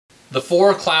the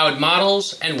 4 cloud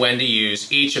models, and when to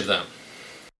use each of them.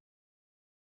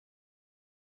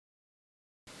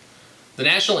 The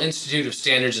National Institute of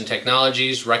Standards and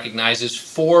Technologies recognizes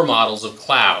 4 models of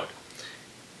cloud,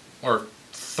 or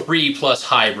 3 plus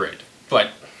hybrid,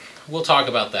 but we'll talk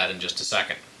about that in just a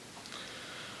second.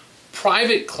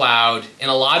 Private cloud, in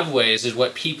a lot of ways, is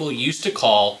what people used to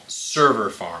call server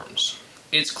farms.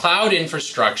 It's cloud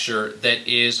infrastructure that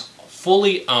is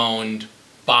fully owned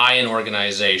by an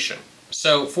organization.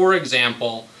 So, for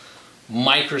example,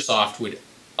 Microsoft would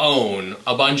own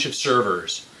a bunch of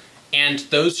servers, and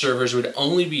those servers would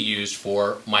only be used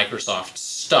for Microsoft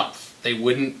stuff. They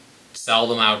wouldn't sell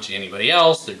them out to anybody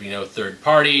else, there'd be no third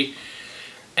party,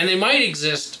 and they might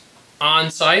exist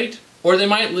on-site, or they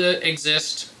might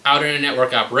exist out in a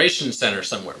network operations center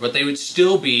somewhere, but they would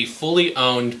still be fully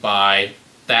owned by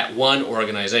that one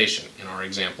organization, in our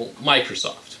example,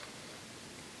 Microsoft.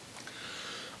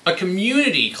 A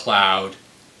community cloud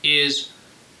is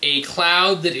a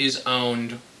cloud that is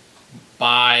owned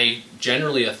by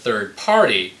generally a third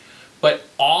party, but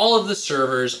all of the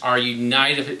servers are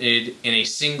united in a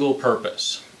single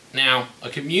purpose. Now, a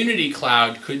community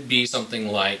cloud could be something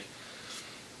like,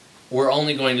 we're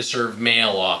only going to serve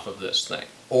mail off of this thing.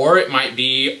 Or it might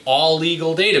be all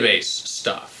legal database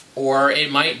stuff. Or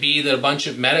it might be that a bunch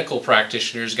of medical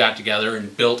practitioners got together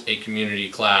and built a community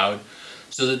cloud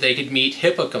so that they could meet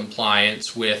HIPAA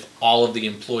compliance with all of the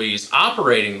employees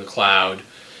operating the cloud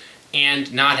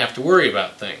and not have to worry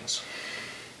about things.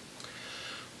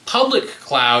 Public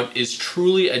cloud is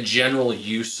truly a general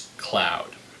use cloud.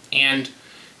 And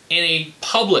in a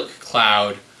public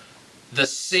cloud, the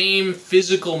same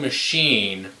physical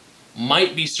machine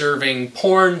might be serving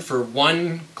porn for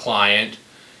one client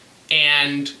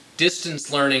and distance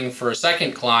learning for a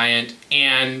second client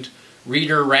and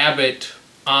Reader Rabbit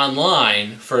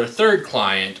online for a third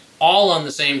client, all on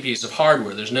the same piece of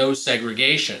hardware. There's no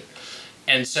segregation.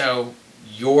 And so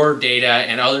your data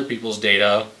and other people's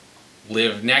data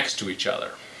live next to each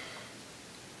other.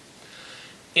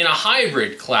 In a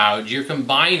hybrid cloud, you're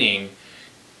combining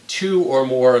 2 or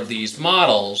more of these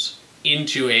models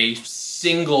into a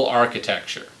single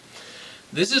architecture.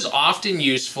 This is often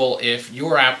useful if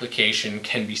your application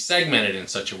can be segmented in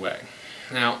such a way.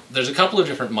 Now, there's a couple of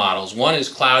different models. One is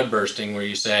cloud bursting, where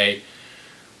you say,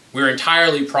 we're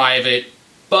entirely private,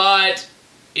 but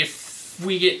if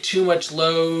we get too much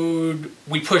load,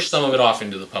 we push some of it off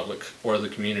into the public or the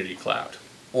community cloud.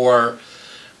 Or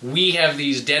we have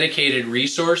these dedicated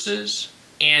resources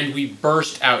and we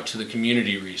burst out to the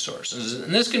community resources.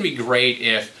 And this can be great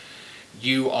if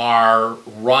you are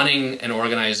running an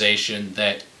organization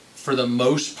that, for the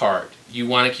most part, you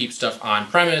want to keep stuff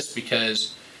on-premise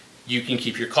because you can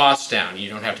keep your costs down.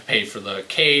 You don't have to pay for the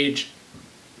cage,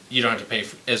 you don't have to pay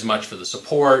as much for the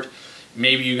support,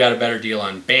 maybe you got a better deal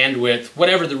on bandwidth,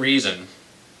 whatever the reason.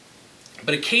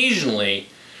 But occasionally,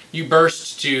 you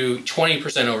burst to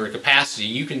 20% over capacity,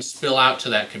 you can spill out to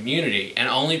that community and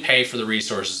only pay for the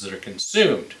resources that are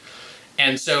consumed.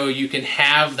 And so you can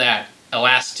have that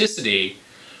elasticity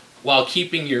while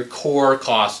keeping your core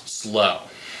costs low.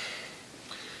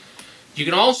 You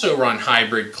can also run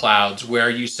hybrid clouds where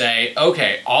you say,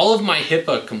 okay, all of my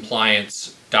HIPAA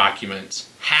compliance documents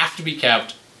have to be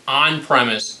kept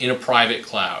on-premise in a private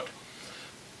cloud.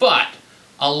 But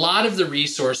a lot of the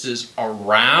resources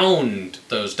around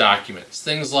those documents,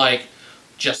 things like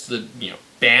just the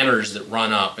banners that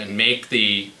run up and make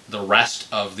the rest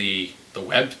of the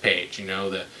web page, we're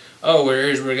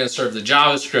going to serve the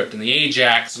JavaScript and the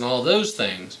Ajax and all of those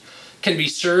things, can be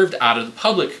served out of the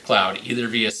public cloud, either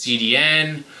via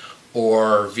CDN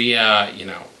or via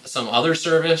some other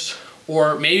service,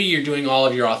 or maybe you're doing all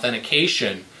of your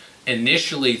authentication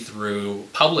initially through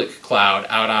public cloud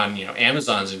out on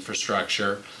Amazon's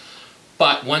infrastructure,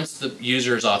 but once the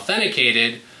user is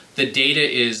authenticated, the data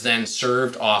is then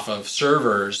served off of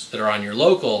servers that are on your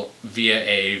local via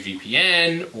a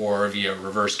VPN or via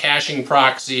reverse caching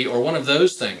proxy or one of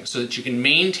those things, so that you can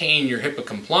maintain your HIPAA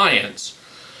compliance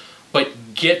but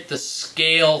get the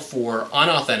scale for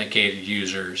unauthenticated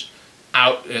users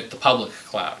out at the public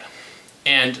cloud.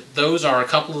 And those are a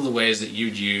couple of the ways that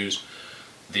you'd use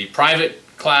the private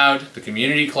cloud, the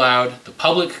community cloud, the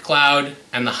public cloud,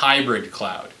 and the hybrid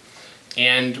cloud.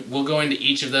 And we'll go into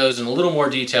each of those in a little more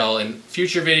detail in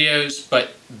future videos,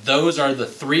 but those are the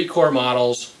 3 core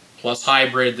models plus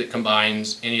hybrid that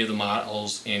combines any of the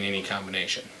models in any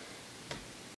combination.